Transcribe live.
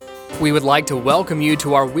We would like to welcome you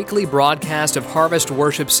to our weekly broadcast of Harvest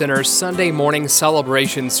Worship Center's Sunday morning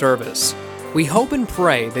celebration service. We hope and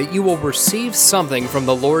pray that you will receive something from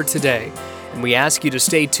the Lord today, and we ask you to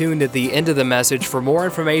stay tuned at the end of the message for more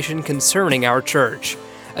information concerning our church.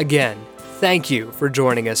 Again, thank you for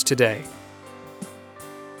joining us today.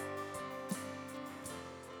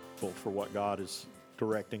 For what God is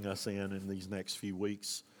directing us in these next few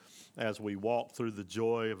weeks as we walk through the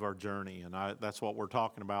joy of our journey. And that's what we're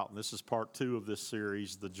talking about. And this is part 2 of this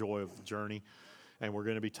series, The Joy of the Journey. And we're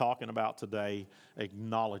going to be talking about today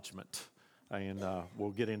acknowledgement. And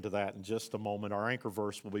we'll get into that in just a moment. Our anchor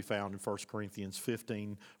verse will be found in 1 Corinthians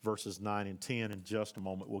 15, verses 9 and 10. In just a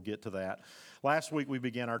moment, we'll get to that. Last week, we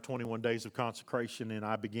began our 21 days of consecration, and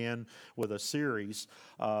I began with a series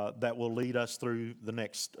that will lead us through the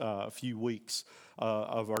next few weeks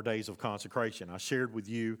of our days of consecration. I shared with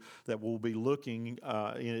you that we'll be looking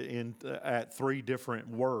at 3 different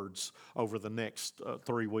words over the next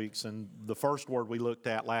 3 weeks. And the first word we looked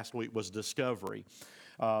at last week was discovery.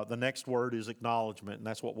 The next word is acknowledgement, and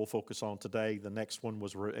that's what we'll focus on today. The next one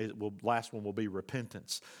last one will be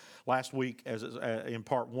repentance. Last week, in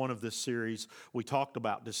part 1 of this series, we talked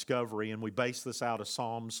about discovery, and we based this out of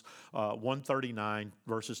Psalms 139,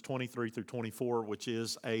 verses 23 through 24, which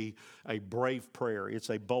is a brave prayer.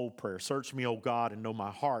 It's a bold prayer. Search me, O God, and know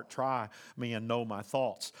my heart. Try me and know my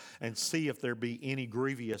thoughts, and see if there be any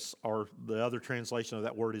grievous, or the other translation of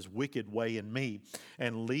that word is wicked way in me,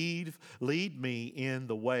 and lead me in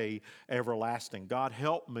the way everlasting. God,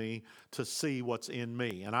 help me to see what's in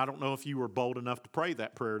me. And I don't know if you were bold enough to pray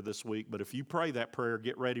that prayer this week, but if you pray that prayer,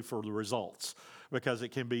 get ready for the results, because it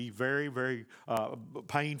can be very, very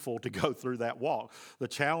painful to go through that walk. The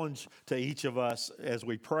challenge to each of us as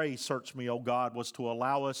we pray, search me, O God, was to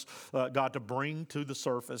allow us, God, to bring to the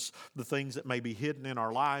surface the things that may be hidden in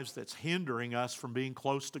our lives that's hindering us from being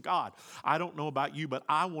close to God. I don't know about you, but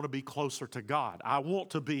I want to be closer to God. I want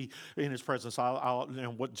to be in His presence.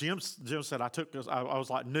 What Jim said, I was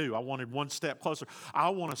like new. I wanted one step closer. I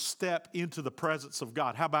want to step into the presence of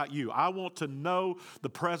God. How about you? I want to know the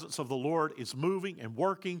presence of the Lord is moving and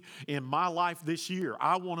working in my life this year.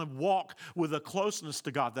 I want to walk with a closeness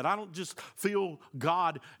to God, that I don't just feel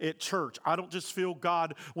God at church. I don't just feel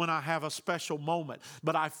God when I have a special moment,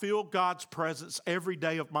 but I feel God's presence every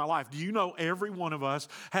day of my life. Do you know every one of us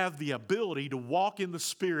have the ability to walk in the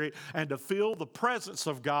Spirit and to feel the presence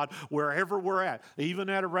of God wherever we're at, even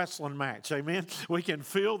at a wrestling match, amen? We can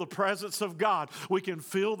feel the presence of God. We can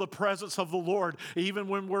feel the presence of the Lord even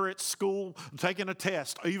when we're at school taking a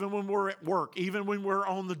test, even when we're at work, even when we're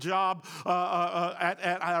on the job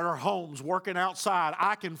at our homes, working outside.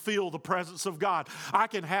 I can feel the presence of God. I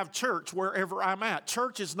can have church wherever I'm at.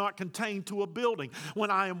 Church is not contained to a building. When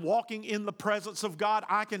I am walking in the presence of God,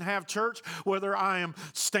 I can have church whether I am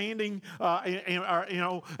standing in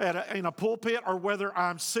a pulpit, or whether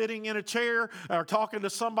I'm sitting in a chair or talking to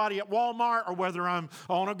somebody at Walmart, or whether I'm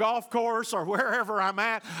on a golf course or wherever I'm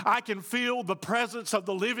at. I can feel the presence of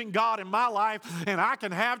the living God in my life, and I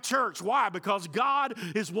can have church. Why? Because God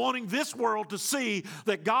is wanting this world to see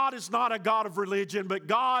that God is not a God of religion, but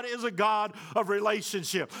God is a God of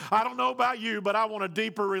relationship. I don't know about you, but I want a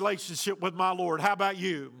deeper relationship with my Lord. How about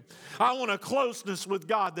you? I want a closeness with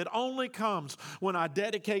God that only comes when I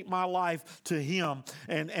dedicate my life to Him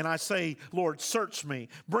and I say, Lord, search me,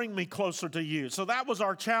 bring me closer to you. So that was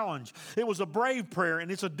our challenge. It was a brave prayer,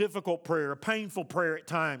 and it's a difficult prayer, a painful prayer at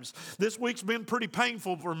times. This week's been pretty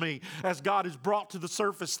painful for me as God has brought to the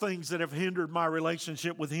surface things that have hindered my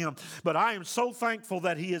relationship with Him. But I am so thankful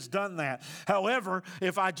that He has done that. However,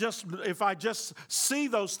 if I just see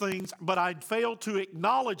those things, but I fail to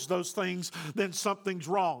acknowledge those things, then something's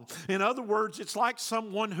wrong. In other words, it's like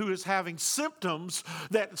someone who is having symptoms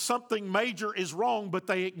that something major is wrong, but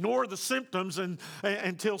they ignore the symptoms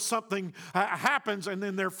until something happens, and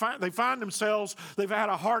then they find themselves, they've had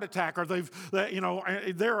a heart attack, or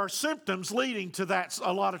there are symptoms leading to that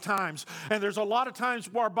a lot of times. And there's a lot of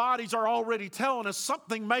times where our bodies are already telling us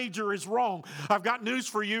something major is wrong. I've got news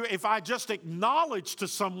for you. If I just acknowledge to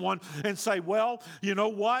someone and say, well, you know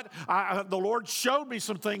what? The Lord showed me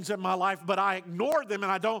some things in my life, but I ignored them,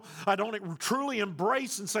 and I don't truly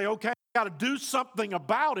embrace and say, okay, got to do something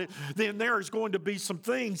about it, then there is going to be some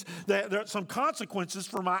things some consequences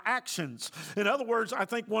for my actions. In other words, I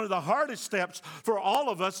think one of the hardest steps for all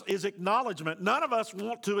of us is acknowledgement. None of us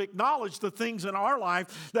want to acknowledge the things in our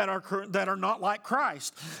life that are not like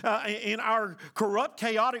Christ. In our corrupt,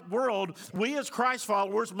 chaotic world, we as Christ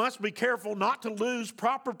followers must be careful not to lose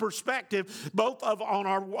proper perspective, both of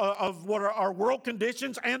what are our world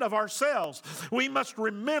conditions and of ourselves. We must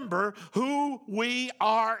remember who we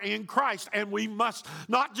are in Christ. Christ, and we must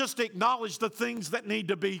not just acknowledge the things that need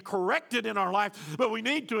to be corrected in our life, but we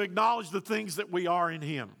need to acknowledge the things that we are in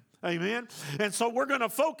Him. Amen. And so we're going to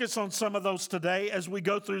focus on some of those today as we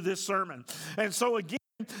go through this sermon. And so again,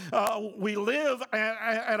 we live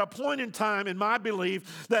at a point in time, in my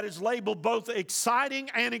belief, that is labeled both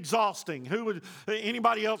exciting and exhausting.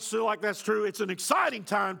 Anybody else feel like that's true? It's an exciting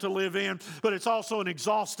time to live in, but it's also an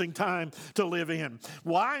exhausting time to live in.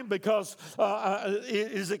 Why? Because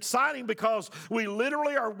it is exciting because we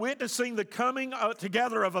literally are witnessing the coming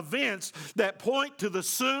together of events that point to the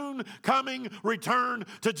soon coming return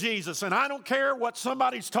to Jesus. And I don't care what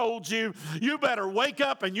somebody's told you, you better wake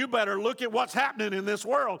up and you better look at what's happening in this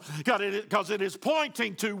world, because it is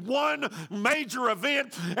pointing to one major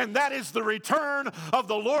event, and that is the return of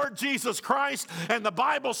the Lord Jesus Christ. And the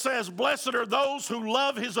Bible says, blessed are those who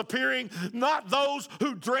love His appearing, not those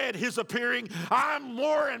who dread His appearing. I'm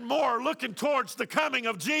more and more looking towards the coming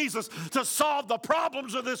of Jesus to solve the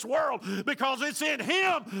problems of this world, because it's in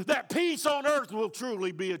Him that peace on earth will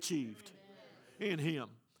truly be achieved. In Him,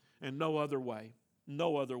 and no other way.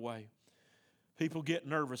 No other way. People get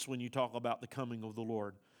nervous when you talk about the coming of the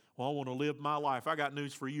Lord. Well, I want to live my life. I got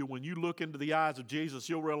news for you. When you look into the eyes of Jesus,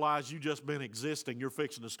 you'll realize you've just been existing. You're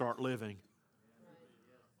fixing to start living.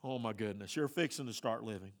 Oh my goodness, you're fixing to start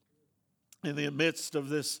living. In the midst of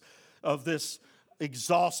this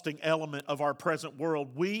exhausting element of our present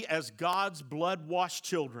world, we as God's blood-washed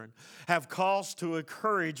children have cause to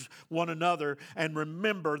encourage one another and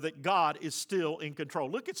remember that God is still in control.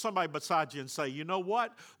 Look at somebody beside you and say, you know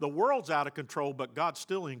what? The world's out of control, but God's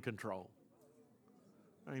still in control.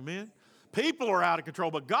 Amen? People are out of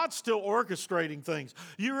control, but God's still orchestrating things.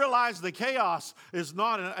 You realize the chaos is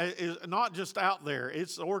not just out there.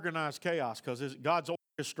 It's organized chaos, because God's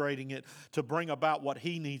orchestrating it to bring about what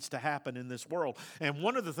He needs to happen in this world. And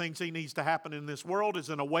one of the things He needs to happen in this world is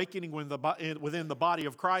an awakening within the body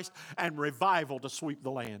of Christ and revival to sweep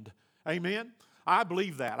the land. Amen? I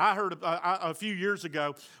believe that. I heard a few years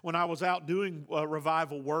ago when I was out doing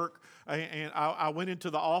revival work, and I went into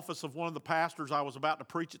the office of one of the pastors. I was about to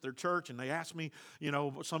preach at their church, and they asked me,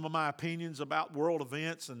 some of my opinions about world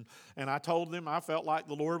events, and I told them I felt like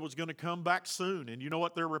the Lord was going to come back soon. And you know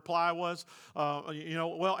what their reply was?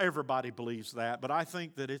 Well, everybody believes that, but I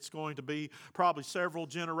think that it's going to be probably several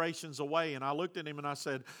generations away. And I looked at him and I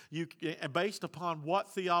said, based upon what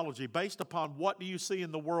theology, based upon what do you see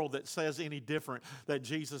in the world that says any different, that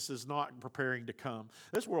Jesus is not preparing to come?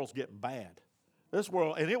 This world's getting bad. This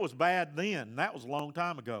world, and it was bad then. That was a long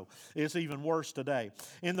time ago. It's even worse today.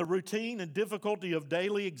 In the routine and difficulty of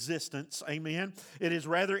daily existence, amen, it is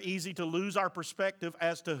rather easy to lose our perspective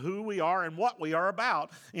as to who we are and what we are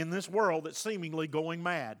about in this world that's seemingly going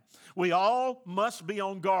mad. We all must be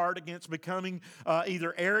on guard against becoming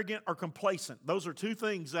either arrogant or complacent. Those are two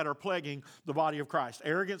things that are plaguing the body of Christ: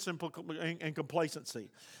 arrogance and complacency.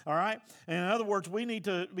 All right? And in other words, we need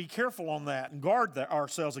to be careful on that and guard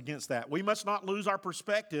ourselves against that. We must not lose our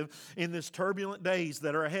perspective in this turbulent days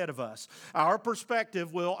that are ahead of us. Our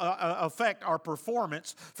perspective will affect our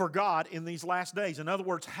performance for God in these last days. In other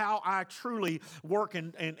words, how I truly work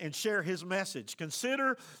and share His message.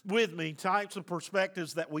 Consider with me types of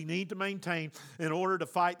perspectives that we need to maintain in order to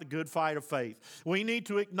fight the good fight of faith. We need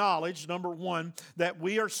to acknowledge, number one, that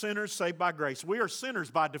we are sinners saved by grace. We are sinners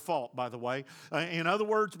by default, by the way. In other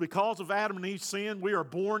words, because of Adam and Eve's sin, we are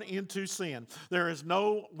born into sin. There is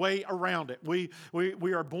no way around it. We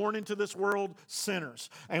are born into this world sinners,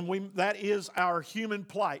 and that is our human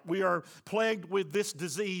plight. We are plagued with this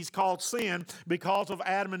disease called sin because of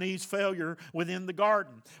Adam and Eve's failure within the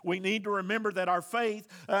garden. We need to remember that our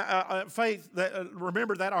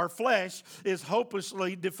remember that our flesh is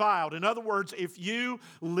hopelessly defiled. In other words, if you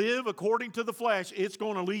live according to the flesh, it's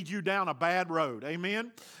going to lead you down a bad road.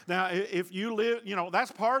 Amen? Now, if you live,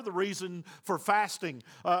 that's part of the reason for fasting.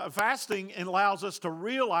 Fasting allows us to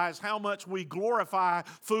realize how much we glorify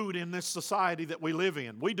food in this society that we live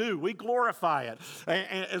in. We do. We glorify it.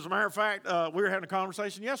 And as a matter of fact, we were having a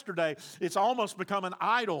conversation yesterday. It's almost become an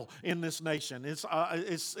idol in this nation. It's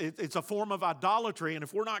a form of idolatry, and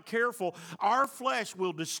if we're not careful, our flesh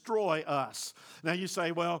will destroy us. Now you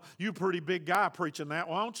say, well, you pretty big guy preaching that.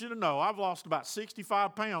 Well, I want you to know I've lost about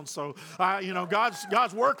 65 pounds, so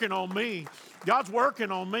God's working on me. God's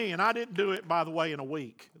working on me, and I didn't do it, by the way, in a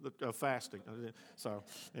week of fasting. So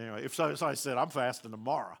anyway, if somebody said, I'm fasting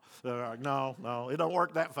tomorrow, they're like, no, it don't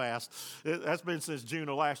work that fast. That's been since June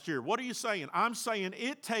of last year. What are you saying? I'm saying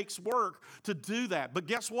it takes work to do that. But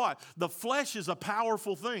guess what? The flesh is a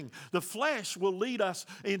powerful thing. The flesh will lead us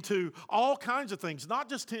into all kinds of things, not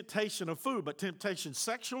just temptation of food, but temptation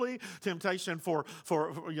sexually, temptation for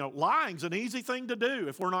lying's an easy thing to do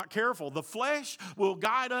if we're not careful. The flesh will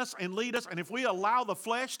guide us and lead us, and if we allow the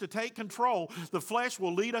flesh to take control, the flesh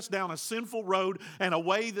will lead us down a sinful road and a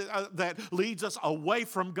way that leads us away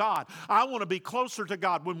from God. I want to be closer to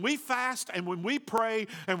God. When we fast and when we pray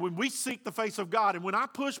and when we seek the face of God, and when I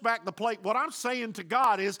push back the plate, what I'm saying to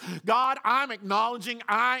God is, God, I'm acknowledging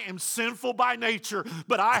I am sinful by nature,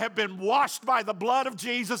 but I have been washed by the blood of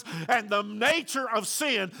Jesus, and the nature of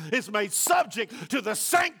sin is made subject to the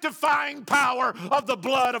sanctifying power of the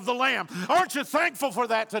blood of the Lamb. Aren't you thankful for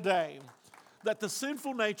that today? That the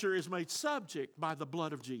sinful nature is made subject by the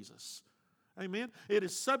blood of Jesus. Amen? It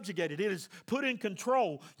is subjugated. It is put in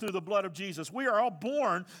control through the blood of Jesus. We are all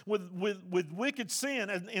born with wicked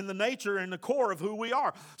sin in the nature and the core of who we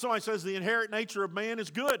are. Somebody says the inherent nature of man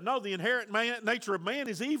is good. No, the inherent nature of man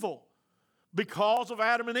is evil. Because of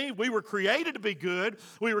Adam and Eve, we were created to be good.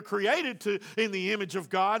 We were created in the image of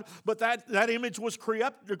God, but that image was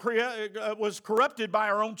corrupted by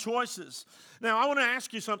our own choices. Now, I want to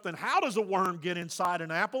ask you something. How does a worm get inside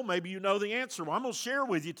an apple? Maybe you know the answer. Well, I'm going to share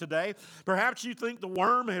with you today. Perhaps you think the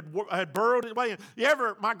worm had burrowed its way in.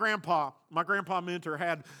 My grandpa Mentor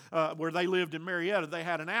had, where they lived in Marietta, they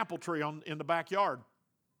had an apple tree in the backyard.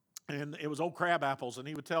 And it was old crab apples, and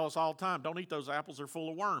he would tell us all the time, don't eat those apples, they're full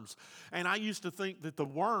of worms. And I used to think that the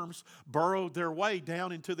worms burrowed their way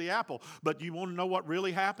down into the apple. But you want to know what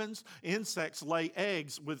really happens? Insects lay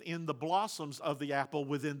eggs within the blossoms of the apple,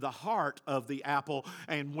 within the heart of the apple.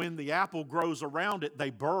 And when the apple grows around it, they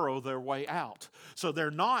burrow their way out. So they're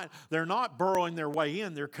not burrowing their way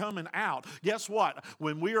in, they're coming out. Guess what?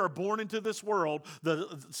 When we are born into this world,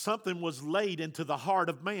 something was laid into the heart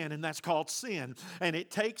of man, and that's called sin. And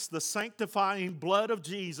it takes the sanctifying blood of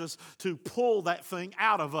Jesus to pull that thing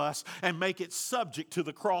out of us and make it subject to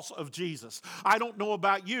the cross of Jesus. I don't know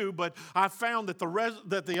about you, but I found that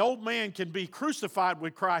the old man can be crucified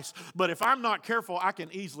with Christ, but if I'm not careful, I can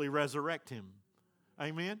easily resurrect him.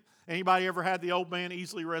 Amen? Anybody ever had the old man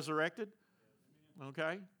easily resurrected?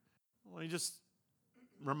 Okay. Let me just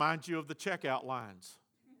remind you of the checkout lines.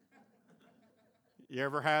 You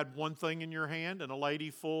ever had one thing in your hand and a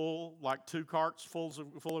lady like 2 carts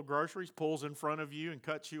full of groceries, pulls in front of you and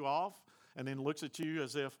cuts you off and then looks at you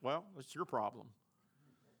as if, well, it's your problem.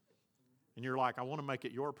 And you're like, I want to make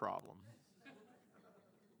it your problem.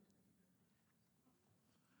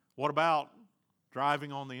 What about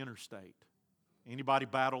driving on the interstate? Anybody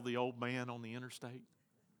battle the old man on the interstate?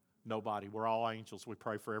 Nobody. We're all angels. We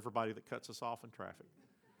pray for everybody that cuts us off in traffic.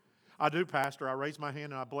 I do, Pastor. I raise my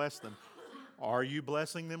hand and I bless them. Are you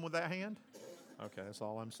blessing them with that hand? Okay, that's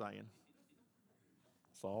all I'm saying.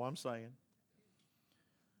 That's all I'm saying.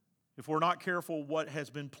 If we're not careful, what has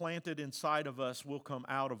been planted inside of us will come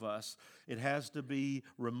out of us. It has to be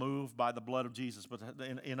removed by the blood of Jesus. But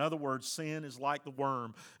in other words, sin is like the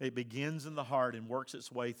worm. It begins in the heart and works its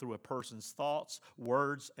way through a person's thoughts,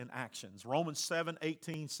 words, and actions. Romans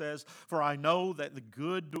 7:18 says, "For I know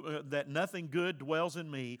that nothing good dwells in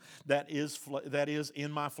me, that is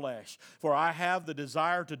in my flesh. For I have the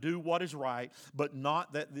desire to do what is right, but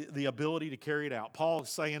not the ability to carry it out." Paul is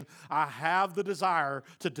saying, I have the desire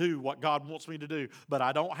to do what God wants me to do, but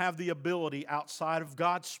I don't have the ability outside of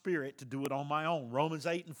God's Spirit to do it on my own. Romans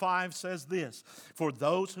 8:5 says this, "For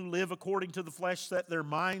those who live according to the flesh set their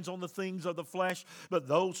minds on the things of the flesh, but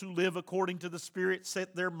those who live according to the Spirit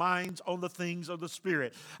set their minds on the things of the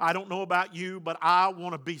Spirit." I don't know about you, but I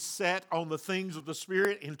want to be set on the things of the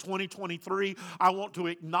Spirit in 2023. I want to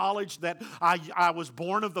acknowledge that I was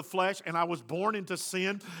born of the flesh and I was born into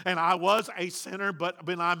sin and I was a sinner, but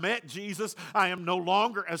when I met Jesus, I am no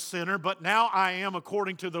longer a sinner, but now I am,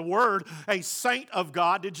 according to the Word, a saint of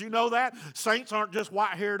God. Did you know that? Saints aren't just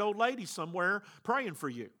white-haired old ladies somewhere praying for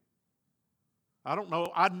you. I don't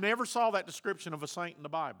know. I never saw that description of a saint in the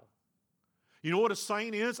Bible. You know what a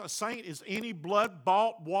saint is? A saint is any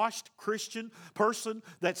blood-bought, washed Christian person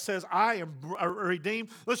that says, I am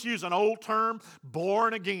redeemed. Let's use an old term,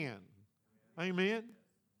 born again. Amen.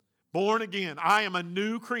 Born again. I am a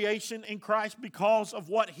new creation in Christ because of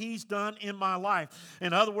what He's done in my life.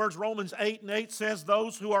 In other words, Romans 8:8 says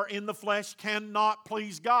those who are in the flesh cannot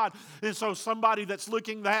please God. And so somebody that's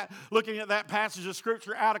looking at that passage of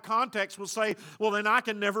Scripture out of context will say, well, then I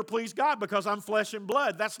can never please God because I'm flesh and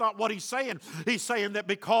blood. That's not what he's saying. He's saying that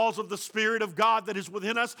because of the Spirit of God that is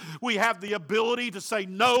within us, we have the ability to say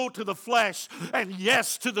no to the flesh and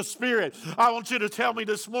yes to the Spirit. I want you to tell me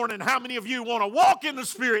this morning, how many of you want to walk in the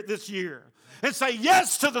Spirit this year and say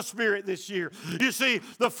yes to the Spirit this year? You see,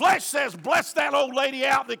 the flesh says, bless that old lady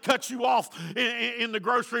out that cut you off in the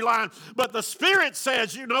grocery line. But the Spirit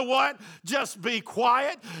says, you know what? Just be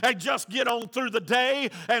quiet and just get on through the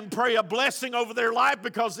day and pray a blessing over their life,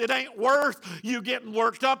 because it ain't worth you getting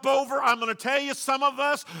worked up over. I'm going to tell you, some of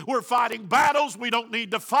us, we're fighting battles we don't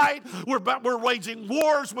need to fight. We're waging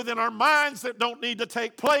wars within our minds that don't need to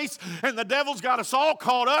take place. And the devil's got us all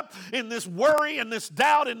caught up in this worry and this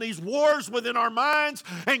doubt and these wars within our minds.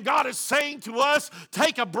 And God is saying to us,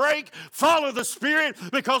 take a break, follow the Spirit,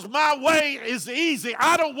 because my way is easy.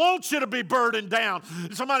 I don't want you to be burdened down.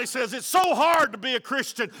 Somebody says, it's so hard to be a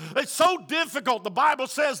Christian. It's so difficult. The Bible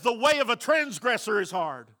says the way of a transgressor is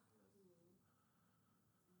hard.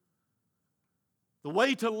 The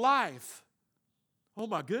way to life, oh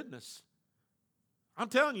my goodness. I'm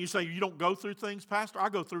telling you, say you don't go through things, Pastor. I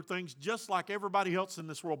go through things just like everybody else in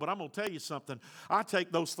this world. But I'm going to tell you something. I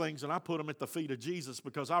take those things and I put them at the feet of Jesus,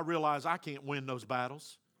 because I realize I can't win those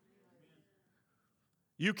battles.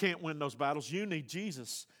 You can't win those battles. You need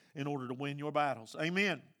Jesus in order to win your battles.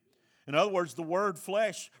 Amen. In other words, the word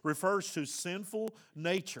flesh refers to sinful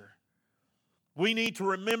nature. We need to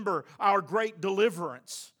remember our great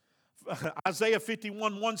deliverance. Isaiah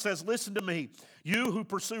 51:1 says, listen to me, you who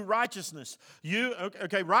pursue righteousness.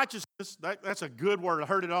 Righteousness, that's a good word. I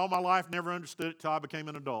heard it all my life, never understood it till I became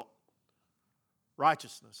an adult.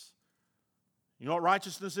 Righteousness. You know what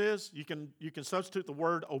righteousness is? You can substitute the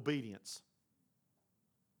word obedience.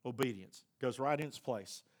 Obedience goes right in its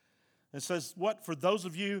place. It says, what? For those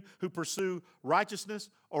of you who pursue righteousness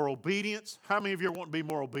or obedience, how many of you want to be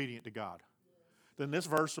more obedient to God? Then this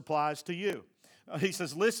verse applies to you. He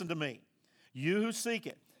says, listen to me, you who seek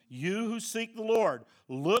it, you who seek the Lord,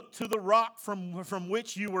 look to the rock from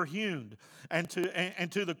which you were hewn, and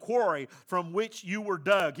to the quarry from which you were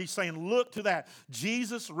dug. He's saying, look to that.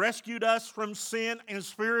 Jesus rescued us from sin and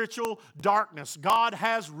spiritual darkness. God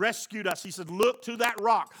has rescued us. He said, look to that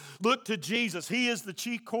rock. Look to Jesus. He is the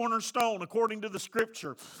chief cornerstone, according to the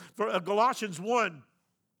Scripture. For Galatians 1.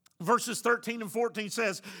 Verses 13 and 14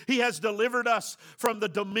 says, He has delivered us from the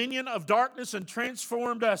dominion of darkness and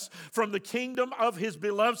transformed us from the kingdom of His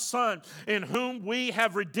beloved Son, in whom we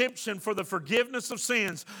have redemption for the forgiveness of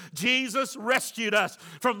sins. Jesus rescued us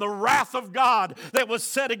from the wrath of God that was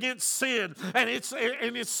set against sin and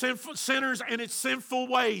its sinful sinners and its sinful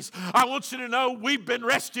ways. I want you to know we've been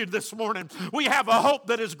rescued this morning. We have a hope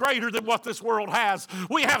that is greater than what this world has.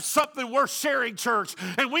 We have something worth sharing, church,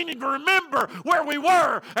 and we need to remember where we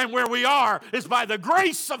were and where we are is by the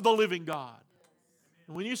grace of the living God.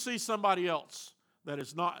 And when you see somebody else that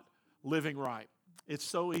is not living right, it's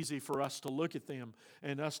so easy for us to look at them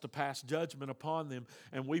and us to pass judgment upon them,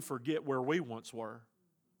 and we forget where we once were.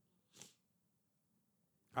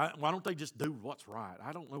 Why don't they just do what's right?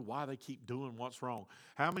 I don't know why they keep doing what's wrong.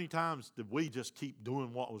 How many times did we just keep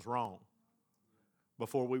doing what was wrong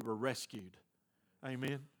before we were rescued?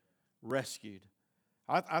 Amen? Rescued.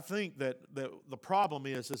 I think that the problem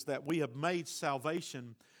is that we have made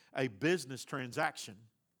salvation a business transaction.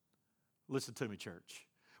 Listen to me, church.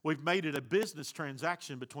 We've made it a business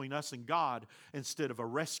transaction between us and God instead of a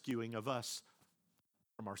rescuing of us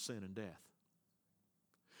from our sin and death.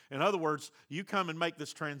 In other words, you come and make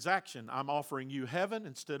this transaction. I'm offering you heaven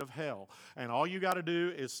instead of hell. And all you got to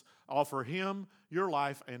do is offer Him your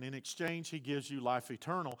life, and in exchange, He gives you life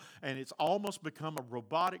eternal. And it's almost become a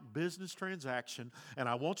robotic business transaction. And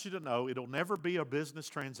I want you to know it'll never be a business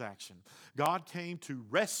transaction. God came to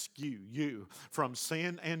rescue you from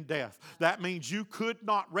sin and death. That means you could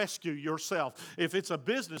not rescue yourself. If it's a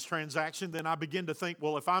business transaction, then I begin to think,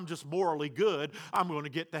 well, if I'm just morally good, I'm going to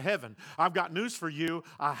get to heaven. I've got news for you.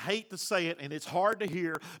 I hate to say it, and it's hard to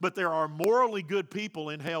hear, but there are morally good people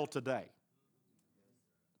in hell today,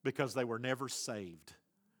 because they were never saved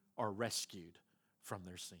or rescued from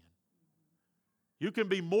their sin. You can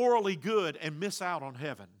be morally good and miss out on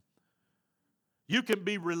heaven. You can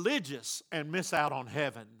be religious and miss out on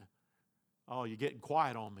heaven. Oh, you're getting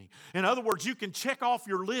quiet on me. In other words, you can check off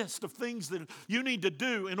your list of things that you need to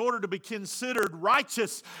do in order to be considered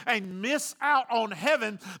righteous and miss out on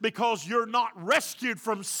heaven because you're not rescued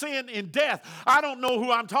from sin and death. I don't know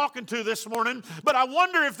who I'm talking to this morning, but I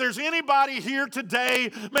wonder if there's anybody here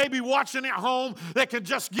today, maybe watching at home, that can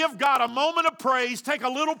just give God a moment of praise, take a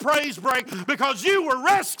little praise break because you were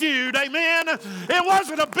rescued. Amen. It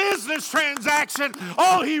wasn't a business transaction.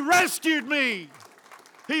 Oh, He rescued me.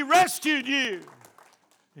 He rescued you.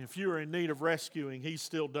 If you are in need of rescuing, He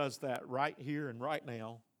still does that right here and right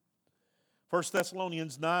now. 1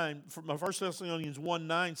 Thessalonians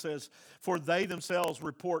 1:9 says, "For they themselves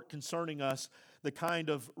report concerning us the kind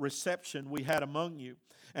of reception we had among you,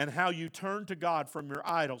 and how you turned to God from your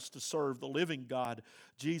idols to serve the living God.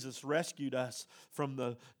 Jesus rescued us from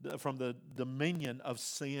the dominion of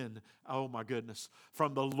sin." Oh my goodness.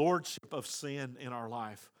 From the lordship of sin in our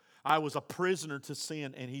life. I was a prisoner to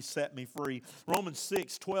sin, and He set me free. Romans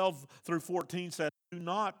 6:12-14 says, "Do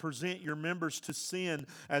not present your members to sin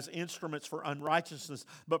as instruments for unrighteousness,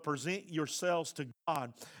 but present yourselves to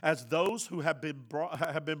God as those who have been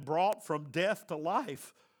brought from death to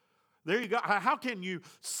life." There you go. How can you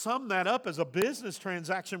sum that up as a business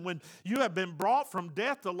transaction when you have been brought from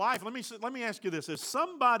death to life? Let me ask you this. If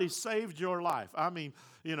somebody saved your life, I mean,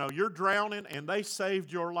 you're drowning and they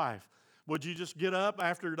saved your life, would you just get up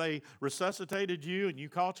after they resuscitated you and you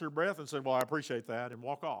caught your breath and said, "Well, I appreciate that," and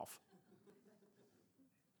walk off?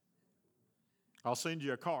 I'll send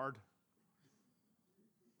you a card.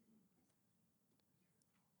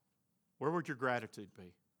 Where would your gratitude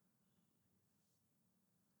be?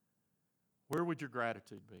 Where would your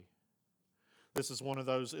gratitude be? This is one of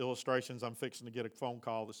those illustrations. I'm fixing to get a phone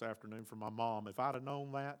call this afternoon from my mom. If I'd have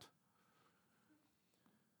known that.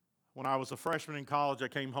 When I was a freshman in college, I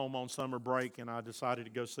came home on summer break, and I decided to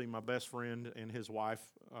go see my best friend and his wife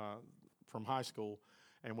from high school.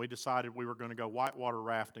 And we decided we were going to go whitewater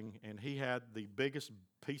rafting, and he had the biggest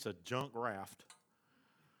piece of junk raft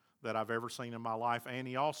that I've ever seen in my life. And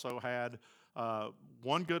he also had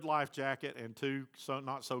one good life jacket and two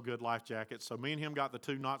not so good life jackets. So me and him got the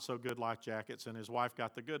two not so good life jackets, and his wife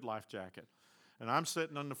got the good life jacket. And I'm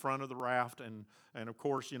sitting on the front of the raft, and of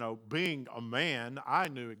course, being a man, I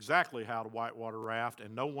knew exactly how to whitewater raft,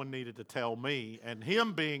 and no one needed to tell me. And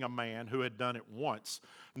him being a man who had done it once,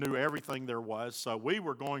 knew everything there was, so we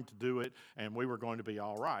were going to do it, and we were going to be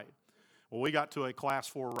all right. Well, we got to a Class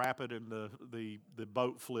 4 rapid, and the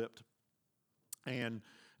boat flipped, and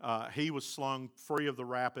he was slung free of the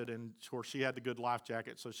rapid, and of course, she had the good life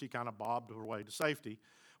jacket, so she kind of bobbed her way to safety.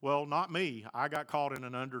 Well, not me. I got caught in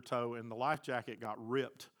an undertow, and the life jacket got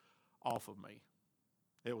ripped off of me.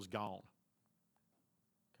 It was gone.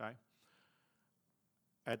 Okay?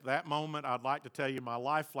 At that moment, I'd like to tell you my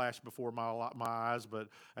life flashed before my eyes, but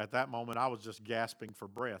at that moment, I was just gasping for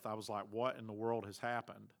breath. I was like, what in the world has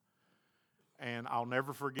happened? And I'll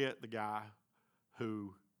never forget the guy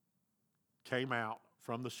who came out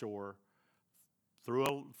from the shore,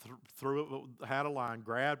 had a line,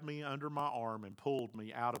 grabbed me under my arm, and pulled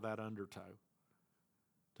me out of that undertow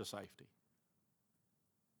to safety.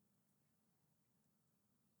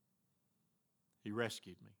 He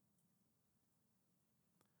rescued me.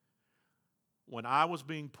 When I was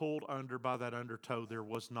being pulled under by that undertow, there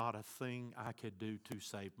was not a thing I could do to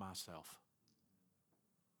save myself.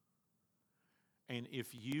 And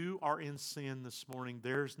if you are in sin this morning,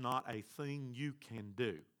 there's not a thing you can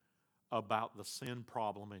do about the sin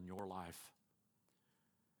problem in your life.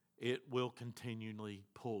 It will continually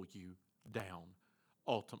pull you down,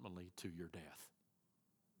 ultimately to your death.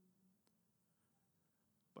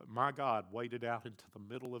 But my God waded out into the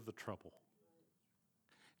middle of the trouble.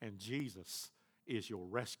 And Jesus is your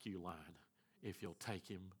rescue line if you'll take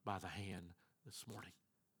Him by the hand this morning.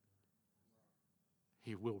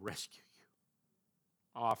 He will rescue you.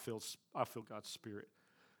 Oh, I feel God's Spirit.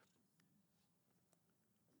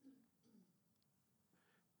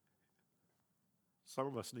 Some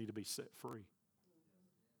of us need to be set free.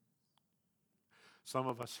 Some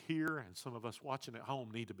of us here and some of us watching at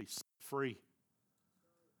home need to be set free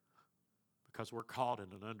because we're caught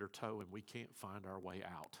in an undertow and we can't find our way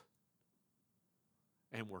out.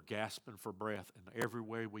 And we're gasping for breath, and every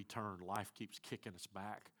way we turn, life keeps kicking us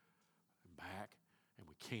back and back, and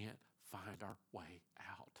we can't find our way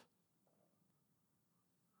out.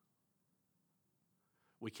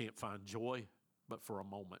 We can't find joy but for a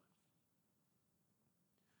moment.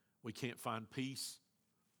 We can't find peace.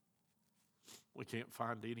 We can't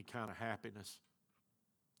find any kind of happiness.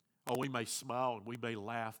 Oh, we may smile and we may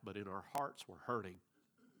laugh, but in our hearts we're hurting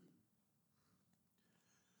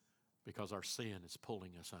because our sin is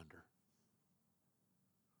pulling us under.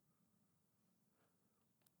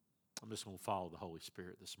 I'm just going to follow the Holy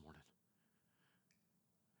Spirit this morning.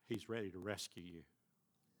 He's ready to rescue you.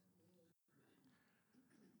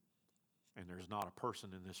 And there's not a person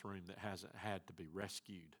in this room that hasn't had to be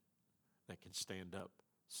rescued that can stand up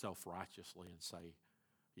self-righteously and say,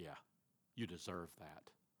 yeah, you deserve that.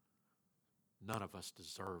 None of us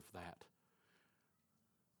deserve that.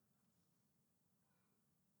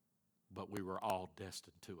 But we were all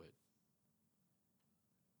destined to it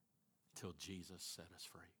till Jesus set us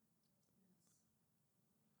free.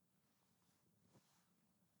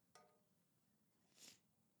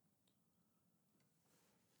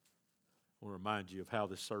 I want to remind you of how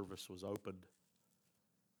this service was opened.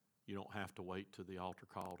 You don't have to wait till the altar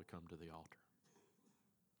call to come to the altar,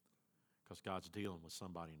 because God's dealing with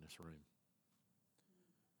somebody in this room.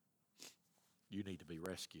 You need to be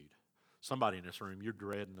rescued. Somebody in this room, you're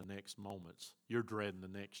dreading the next moments. You're dreading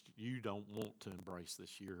the next. You don't want to embrace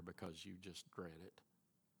this year because you just dread it.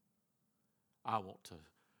 I want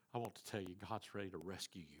to tell you, God's ready to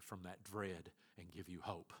rescue you from that dread and give you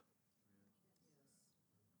hope.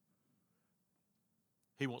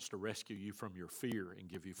 He wants to rescue you from your fear and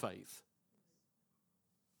give you faith.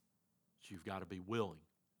 But you've got to be willing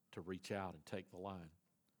to reach out and take the line.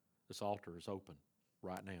 This altar is open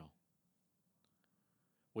right now.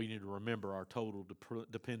 We need to remember our total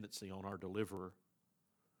dependency on our deliverer.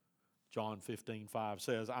 John 15:5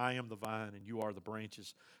 says, I am the vine and you are the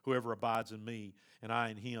branches. Whoever abides in me and I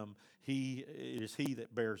in him, it is he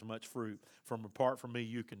that bears much fruit. Apart from me,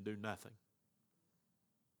 you can do nothing.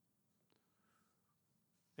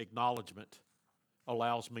 Acknowledgement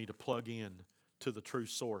allows me to plug in to the true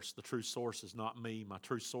source. The true source is not me. My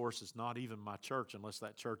true source is not even my church unless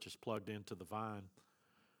that church is plugged into the vine.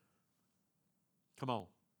 Come on.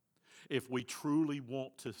 If we truly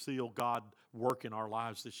want to see God work in our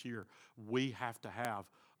lives this year, we have to have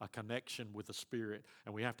a connection with the Spirit,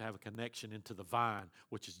 and we have to have a connection into the vine,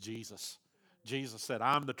 which is Jesus. Jesus said,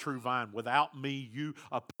 I'm the true vine. Without me,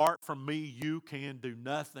 apart from me, you can do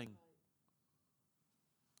nothing.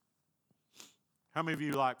 How many of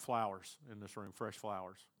you like flowers in this room? Fresh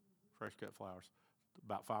flowers, fresh cut flowers.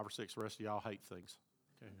 About 5 or 6. The rest of y'all hate things.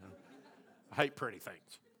 Okay, I hate pretty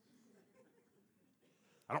things.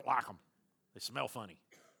 I don't like them. They smell funny.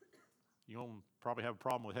 You don't probably have a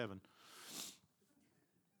problem with heaven.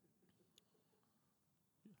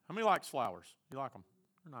 How many likes flowers? You like them?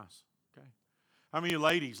 They're nice. Okay. How many of you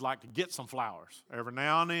ladies like to get some flowers every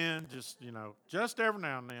now and then? Just every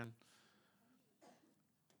now and then.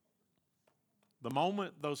 The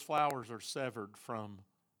moment those flowers are severed from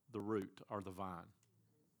the root or the vine,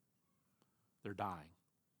 they're dying.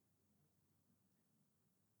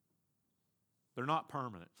 They're not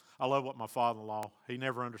permanent. I love what my father-in-law, he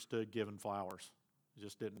never understood giving flowers. It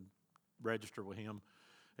just didn't register with him.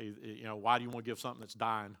 Why do you want to give something that's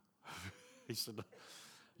dying? He said,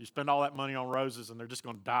 you spend all that money on roses and they're just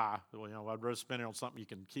going to die. Well, I'd rather spend it on something you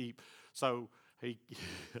can keep. So I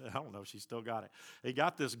don't know if she still got it. He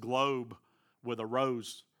got this globe with a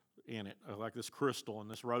rose in it, like this crystal, and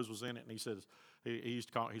this rose was in it. And he says, he used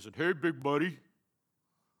to call it, he said, hey, big buddy,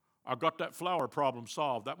 I got that flower problem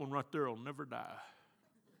solved. That one right there will never die.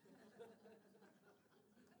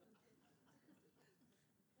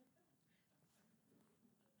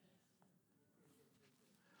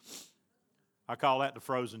 I call that the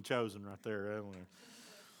frozen chosen right there.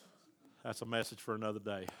 That's a message for another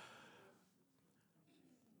day.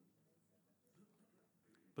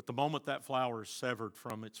 But the moment that flower is severed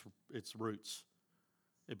from its roots,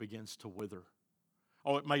 it begins to wither.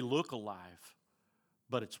 Oh, it may look alive,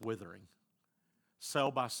 but it's withering. Cell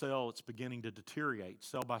by cell, it's beginning to deteriorate.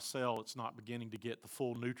 Cell by cell, it's not beginning to get the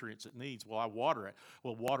full nutrients it needs. Well, I water it.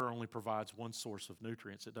 Well, water only provides one source of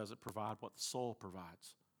nutrients. It doesn't provide what the soil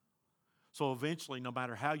provides. So eventually, no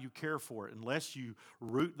matter how you care for it, unless you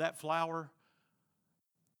root that flower,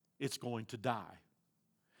 it's going to die.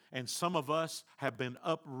 And some of us have been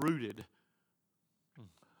uprooted.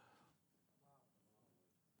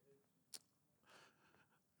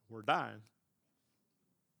 We're dying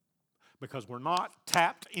because we're not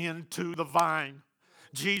tapped into the vine.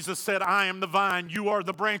 Jesus said, I am the vine, you are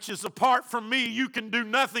the branches. Apart from me, you can do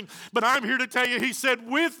nothing. But I'm here to tell you, he said,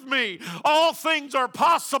 with me, all things are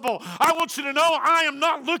possible. I want you to know I am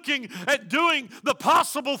not looking at doing the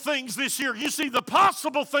possible things this year. You see, the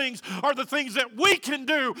possible things are the things that we can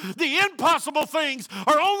do. The impossible things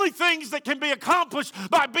are only things that can be accomplished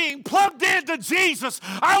by being plugged into Jesus.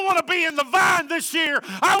 I want to be in the vine this year.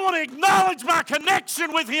 I want to acknowledge my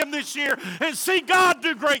connection with him this year and see God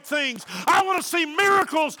do great things. I want to see miracles.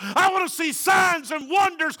 I want to see signs and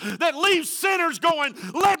wonders that leave sinners going,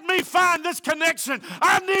 let me find this connection.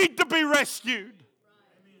 I need to be rescued.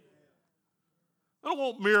 I don't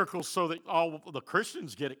want miracles so that all the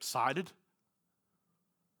Christians get excited.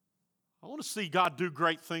 I want to see God do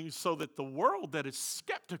great things so that the world that is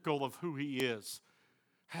skeptical of who He is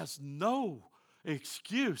has no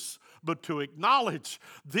excuse but to acknowledge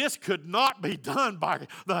this could not be done by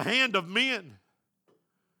the hand of men.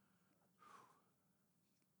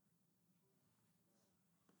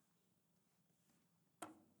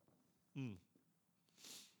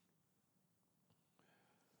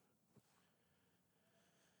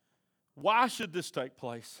 Why should this take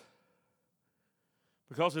place?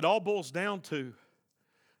 Because it all boils down to,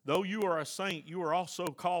 though you are a saint, you are also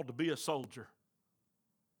called to be a soldier.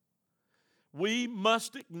 We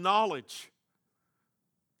must acknowledge,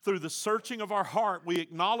 through the searching of our heart, we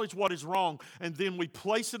acknowledge what is wrong, and then we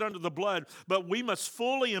place it under the blood. But we must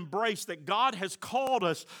fully embrace that God has called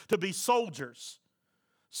us to be soldiers.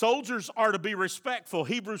 Soldiers are to be respectful.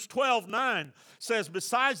 Hebrews 12:9 says,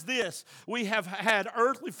 besides this, we have had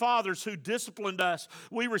earthly fathers who disciplined us.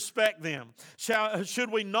 We respect them. Should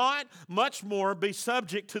we not much more be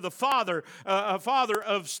subject to the Father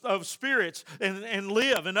of spirits and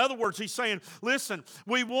live? In other words, he's saying, listen,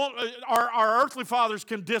 we want our earthly fathers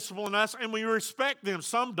can discipline us, and we respect them.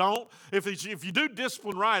 Some don't. If you do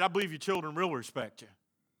discipline right, I believe your children will respect you.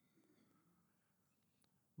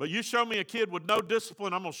 But you show me a kid with no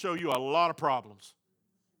discipline, I'm going to show you a lot of problems.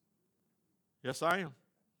 Yes, I am.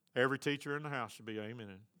 Every teacher in the house should be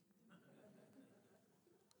amen.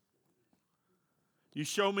 You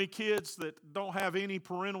show me kids that don't have any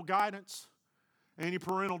parental guidance, any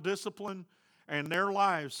parental discipline, and their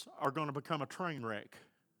lives are going to become a train wreck.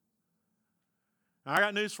 Now, I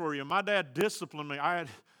got news for you. My dad disciplined me.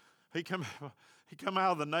 He come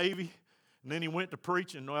out of the Navy. And then he went to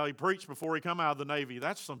preaching. Well, he preached before he come out of the Navy.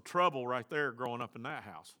 That's some trouble right there growing up in that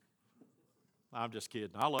house. I'm just kidding.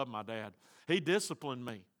 I love my dad. He disciplined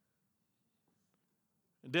me.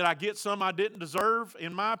 Did I get some I didn't deserve,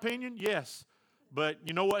 in my opinion? Yes. But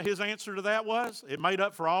you know what his answer to that was? It made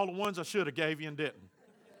up for all the ones I should have gave you and didn't.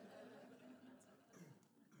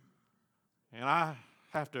 And I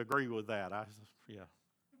have to agree with that. Yeah.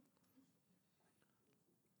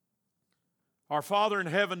 Our Father in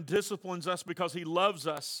heaven disciplines us because He loves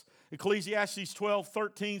us. Ecclesiastes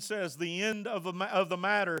 12:13 says, the end of the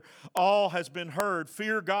matter, all has been heard.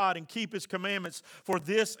 Fear God and keep His commandments, for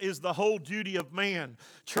this is the whole duty of man.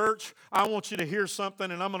 Church, I want you to hear something,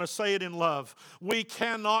 and I'm going to say it in love. We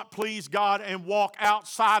cannot please God and walk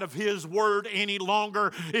outside of His Word any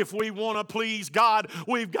longer. If we want to please God,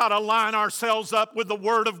 we've got to line ourselves up with the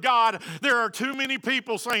Word of God. There are too many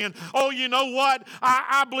people saying, oh, you know what?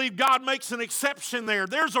 I believe God makes an exception there.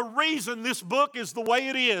 There's a reason this book is the way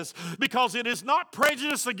it is. Because it is not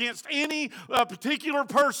prejudice against any particular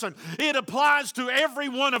person. It applies to every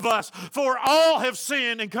one of us. For all have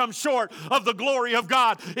sinned and come short of the glory of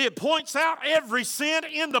God. It points out every sin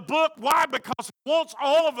in the book. Why? Because it wants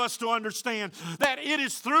all of us to understand that it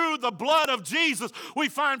is through the blood of Jesus we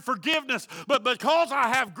find forgiveness. But because I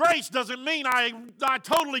have grace doesn't mean I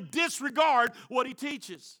totally disregard what He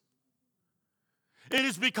teaches. It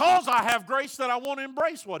is because I have grace that I want to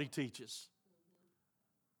embrace what He teaches.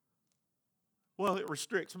 Well, it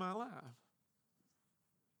restricts my life.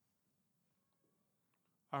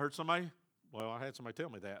 I had somebody tell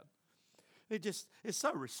me that. It's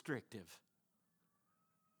so restrictive.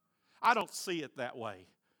 I don't see it that way.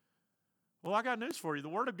 Well, I got news for you. The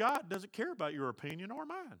Word of God doesn't care about your opinion or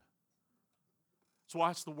mine. That's why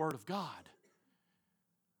it's the Word of God.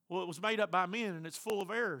 Well, it was made up by men and it's full of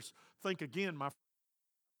errors. Think again, my friend.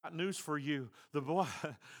 News for you.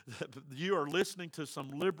 You are listening to some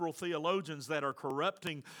liberal theologians that are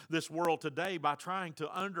corrupting this world today by trying to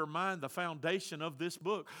undermine the foundation of this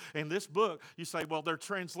book. In this book, you say, well, they're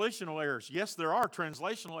translational errors. Yes, there are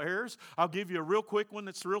translational errors. I'll give you a real quick one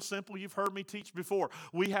that's real simple. You've heard me teach before.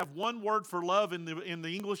 We have one word for love in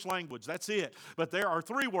the English language. That's it. But there are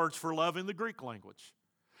 3 words for love in the Greek language.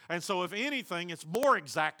 And so if anything, it's more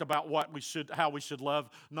exact about how we should love,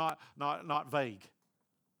 not vague.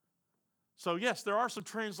 So yes, there are some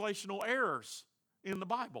translational errors in the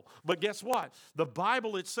Bible. But guess what? The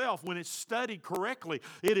Bible itself, when it's studied correctly,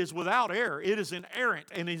 it is without error. It is inerrant,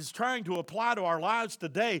 and it is trying to apply to our lives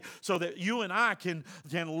today so that you and I can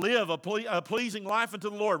live a pleasing life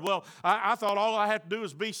unto the Lord. Well, I thought all I had to do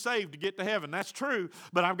is be saved to get to heaven. That's true,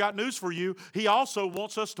 but I've got news for you. He also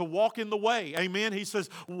wants us to walk in the way. Amen? He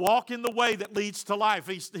says, walk in the way that leads to life.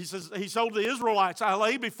 He told the Israelites, I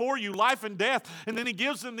lay before you life and death, and then He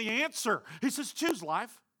gives them the answer. He says, choose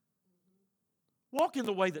life. Walk in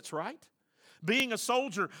the way that's right. Being a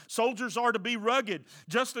soldier, soldiers are to be rugged.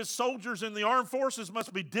 Just as soldiers in the armed forces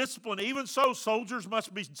must be disciplined, even so, soldiers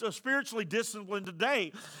must be spiritually disciplined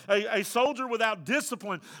today. A soldier without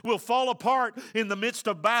discipline will fall apart in the midst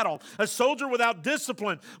of battle. A soldier without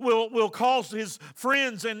discipline will cause his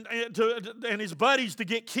friends and his buddies to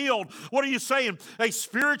get killed. What are you saying? A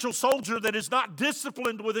spiritual soldier that is not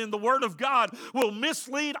disciplined within the Word of God will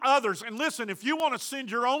mislead others. And listen, if you want to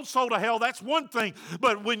send your own soul to hell, that's one thing.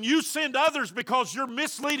 But when you send others because you're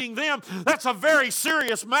misleading them, that's a very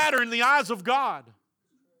serious matter in the eyes of God.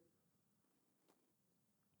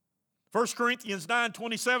 1 Corinthians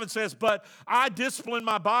 9:27 says, "But I discipline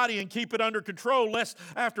my body and keep it under control, lest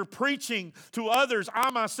after preaching to others,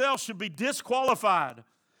 I myself should be disqualified."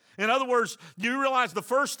 In other words, you realize the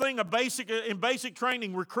first thing in basic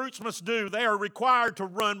training recruits must do, they are required to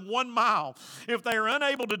run 1 mile. If they are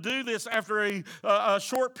unable to do this after a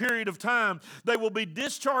short period of time, they will be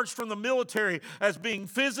discharged from the military as being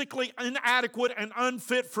physically inadequate and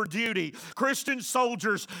unfit for duty. Christian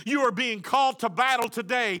soldiers, you are being called to battle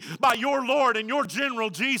today by your Lord and your General,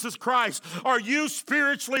 Jesus Christ. Are you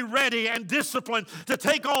spiritually ready and disciplined to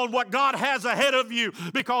take on what God has ahead of you?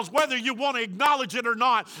 Because whether you want to acknowledge it or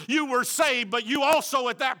not, you were saved, but you also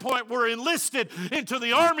at that point were enlisted into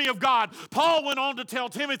the army of God. Paul went on to tell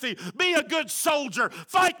Timothy, be a good soldier.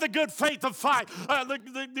 Fight the good faith of fight,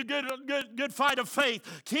 the good fight of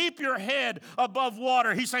faith. Keep your head above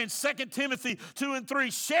water. He's saying 2 Timothy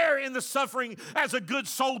 2:3, share in the suffering as a good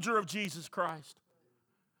soldier of Jesus Christ.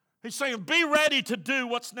 He's saying be ready to do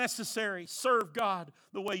what's necessary. Serve God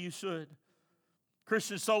the way you should.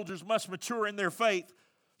 Christian soldiers must mature in their faith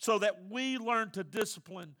so that we learn to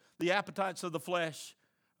discipline the appetites of the flesh.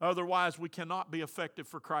 Otherwise, we cannot be effective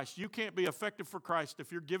for Christ. You can't be effective for Christ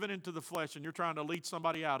if you're giving into the flesh and you're trying to lead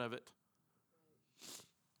somebody out of it.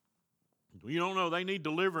 You don't know, they need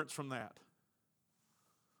deliverance from that.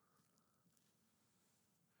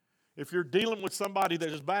 If you're dealing with somebody that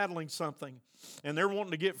is battling something and they're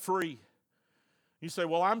wanting to get free, you say,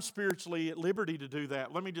 well, I'm spiritually at liberty to do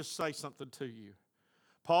that. Let me just say something to you.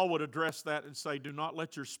 Paul would address that and say, do not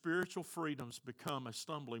let your spiritual freedoms become a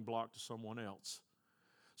stumbling block to someone else.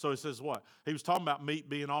 So he says what? He was talking about meat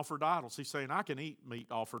being offered to idols. He's saying, I can eat meat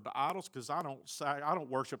offered to idols because I don't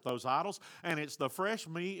worship those idols, and it's the freshest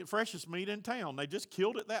meat in town. They just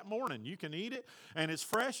killed it that morning. You can eat it, and it's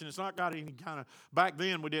fresh, and it's not got any kind of, back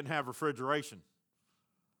then we didn't have refrigeration.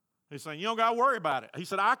 He's saying, you don't got to worry about it. He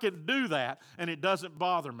said, I can do that, and it doesn't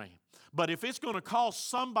bother me. But if it's going to cause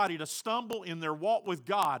somebody to stumble in their walk with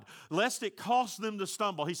God, lest it cause them to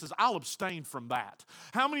stumble, he says, I'll abstain from that.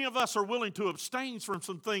 How many of us are willing to abstain from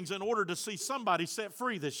some things in order to see somebody set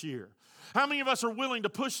free this year? How many of us are willing to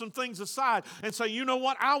push some things aside and say, you know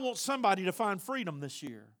what, I want somebody to find freedom this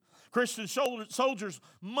year? Christian soldiers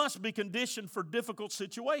must be conditioned for difficult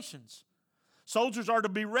situations. Soldiers are to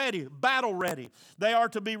be ready, battle ready. They are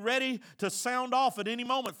to be ready to sound off at any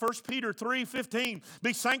moment. 1 Peter 3:15,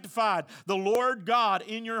 be sanctified, the Lord God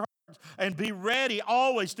in your heart, and be ready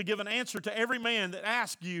always to give an answer to every man that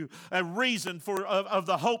asks you a reason of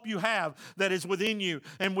the hope you have that is within you,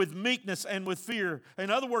 and with meekness and with fear. In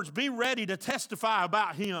other words, be ready to testify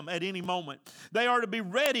about him at any moment. They are to be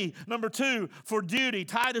ready, number 2, for duty.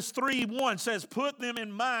 Titus 3:1 says, put them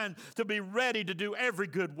in mind to be ready to do every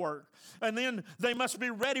good work. And then they must be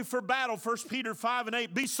ready for battle. 1 Peter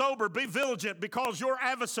 5:8, be sober, be vigilant, because your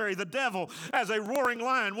adversary, the devil, as a roaring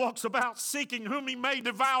lion, walks about seeking whom he may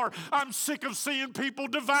devour. I'm sick of seeing people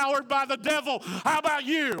devoured by the devil. How about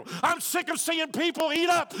you? I'm sick of seeing people eat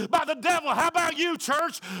up by the devil. How about you,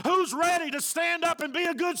 church? Who's ready to stand up and be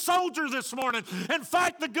a good soldier this morning and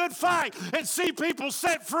fight the good fight and see people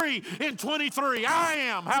set free in 23? I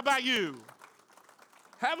am. How about you?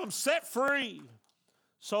 Have them set free.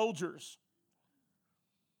 Soldiers.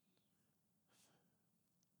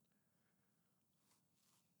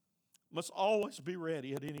 Must always be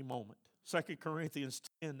ready at any moment. 2 Corinthians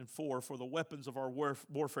 10:4, for the weapons of our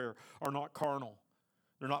warfare are not carnal.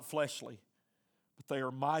 They're not fleshly, but they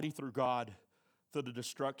are mighty through God to the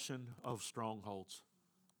destruction of strongholds.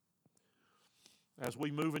 As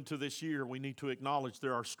we move into this year, we need to acknowledge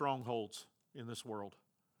there are strongholds in this world.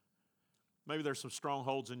 Maybe there's some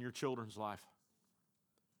strongholds in your children's life.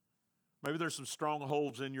 Maybe there's some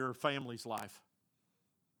strongholds in your family's life.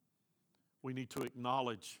 We need to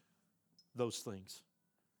acknowledge those things.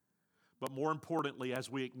 But more importantly,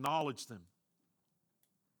 as we acknowledge them,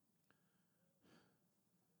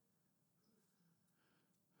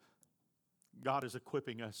 God is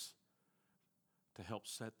equipping us to help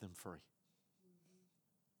set them free.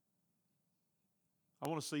 I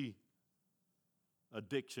want to see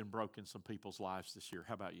addiction broke in some people's lives this year.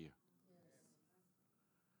 How about you?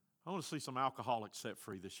 I want to see some alcoholics set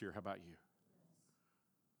free this year. How about you?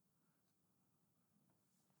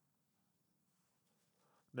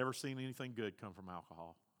 Never seen anything good come from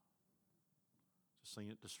alcohol. Just seen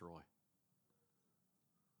it destroy.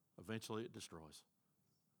 Eventually it destroys.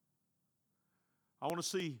 I want to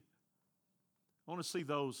see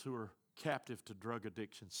those who are captive to drug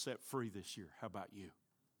addiction set free this year. How about you?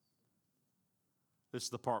 This is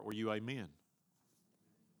the part where you amen.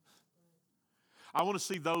 I want to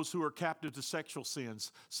see those who are captive to sexual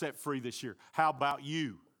sins set free this year. How about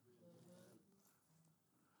you?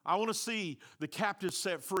 I want to see the captives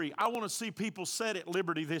set free. I want to see people set at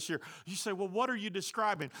liberty this year. You say, well, what are you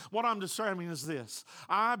describing? What I'm describing is this.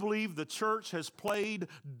 I believe the church has played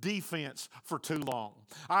defense for too long.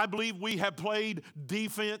 I believe we have played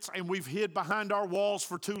defense and we've hid behind our walls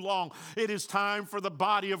for too long. It is time for the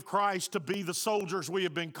body of Christ to be the soldiers we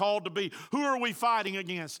have been called to be. Who are we fighting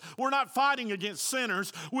against? We're not fighting against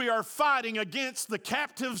sinners. We are fighting against the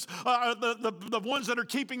captives, the ones that are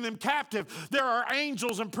keeping them captive. There are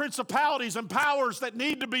angels and principalities and powers that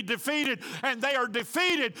need to be defeated, and they are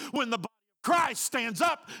defeated when the body of Christ stands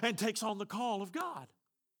up and takes on the call of God.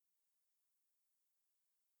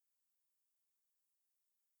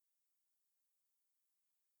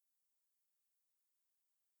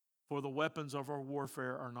 For the weapons of our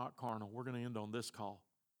warfare are not carnal. We're going to end on this call.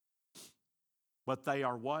 But they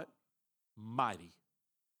are what? Mighty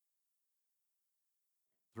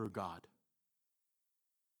through God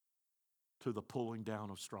to the pulling down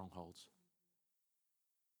of strongholds.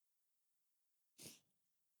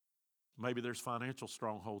 Maybe there's financial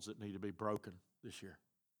strongholds that need to be broken this year.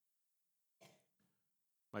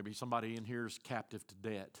 Maybe somebody in here is captive to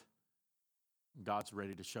debt. God's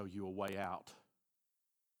ready to show you a way out.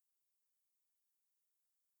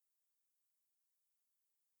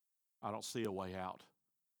 I don't see a way out.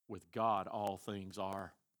 With God, all things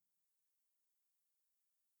are.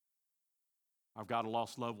 I've got a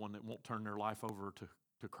lost loved one that won't turn their life over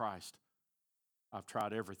to Christ. I've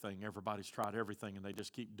tried everything. Everybody's tried everything, and they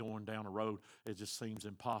just keep going down a road. It just seems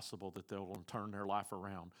impossible that they'll turn their life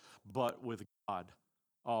around. But with God,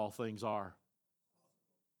 all things are.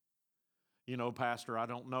 You know, Pastor, I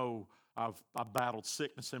don't know. I've battled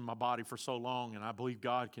sickness in my body for so long, and I believe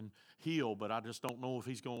God can heal, but I just don't know if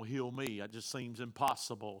He's going to heal me. It just seems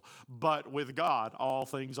impossible. But with God, all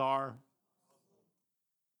things are.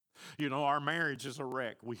 You know, our marriage is a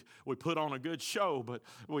wreck. We put on a good show, but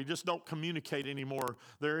we just don't communicate anymore.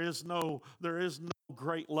 There is no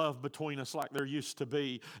great love between us like there used to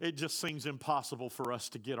be. It just seems impossible for us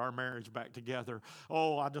to get our marriage back together.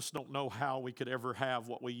 Oh, I just don't know how we could ever have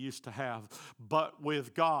what we used to have. But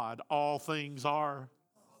with God, all things are.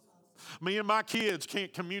 Me and my kids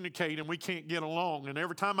can't communicate and we can't get along. And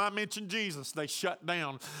every time I mention Jesus, they shut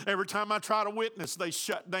down. Every time I try to witness, they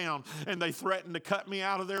shut down. And they threaten to cut me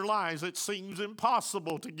out of their lives. It seems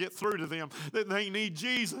impossible to get through to them that they need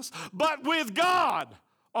Jesus. But with God,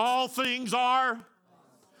 all things are.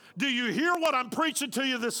 Do you hear what I'm preaching to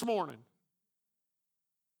you this morning?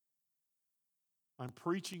 I'm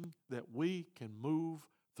preaching that we can move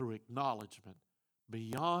through acknowledgement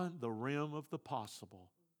beyond the rim of the possible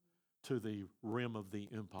to the rim of the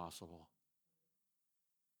impossible.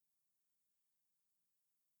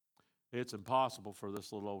 It's impossible for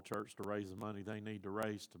this little old church to raise the money they need to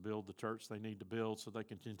raise to build the church they need to build so they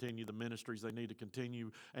can continue the ministries they need to continue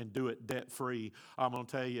and do it debt-free. I'm going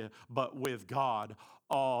to tell you, but with God,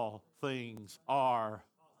 all things are.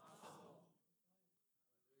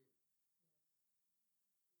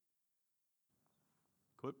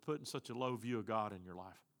 Quit putting such a low view of God in your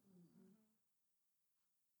life.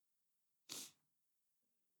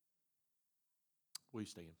 We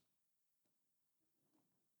stand.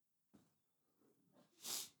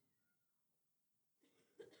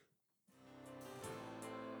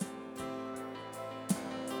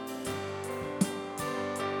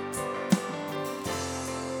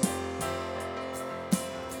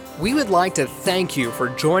 We would like to thank you for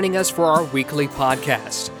joining us for our weekly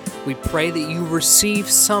podcast. We pray that you receive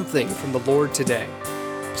something from the Lord today.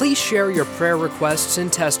 Please share your prayer requests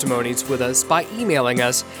and testimonies with us by emailing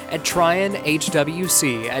us at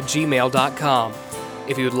trionhwc@gmail.com.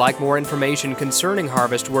 If you would like more information concerning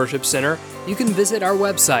Harvest Worship Center, you can visit our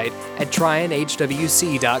website at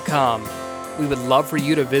trionhwc.com. We would love for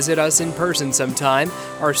you to visit us in person sometime.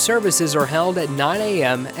 Our services are held at 9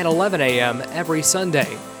 a.m. and 11 a.m. every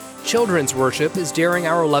Sunday. Children's worship is during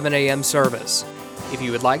our 11 a.m. service. If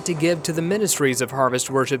you would like to give to the ministries of Harvest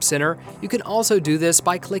Worship Center, you can also do this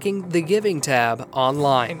by clicking the Giving tab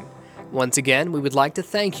online. Once again, we would like to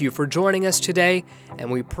thank you for joining us today, and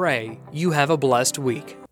we pray you have a blessed week.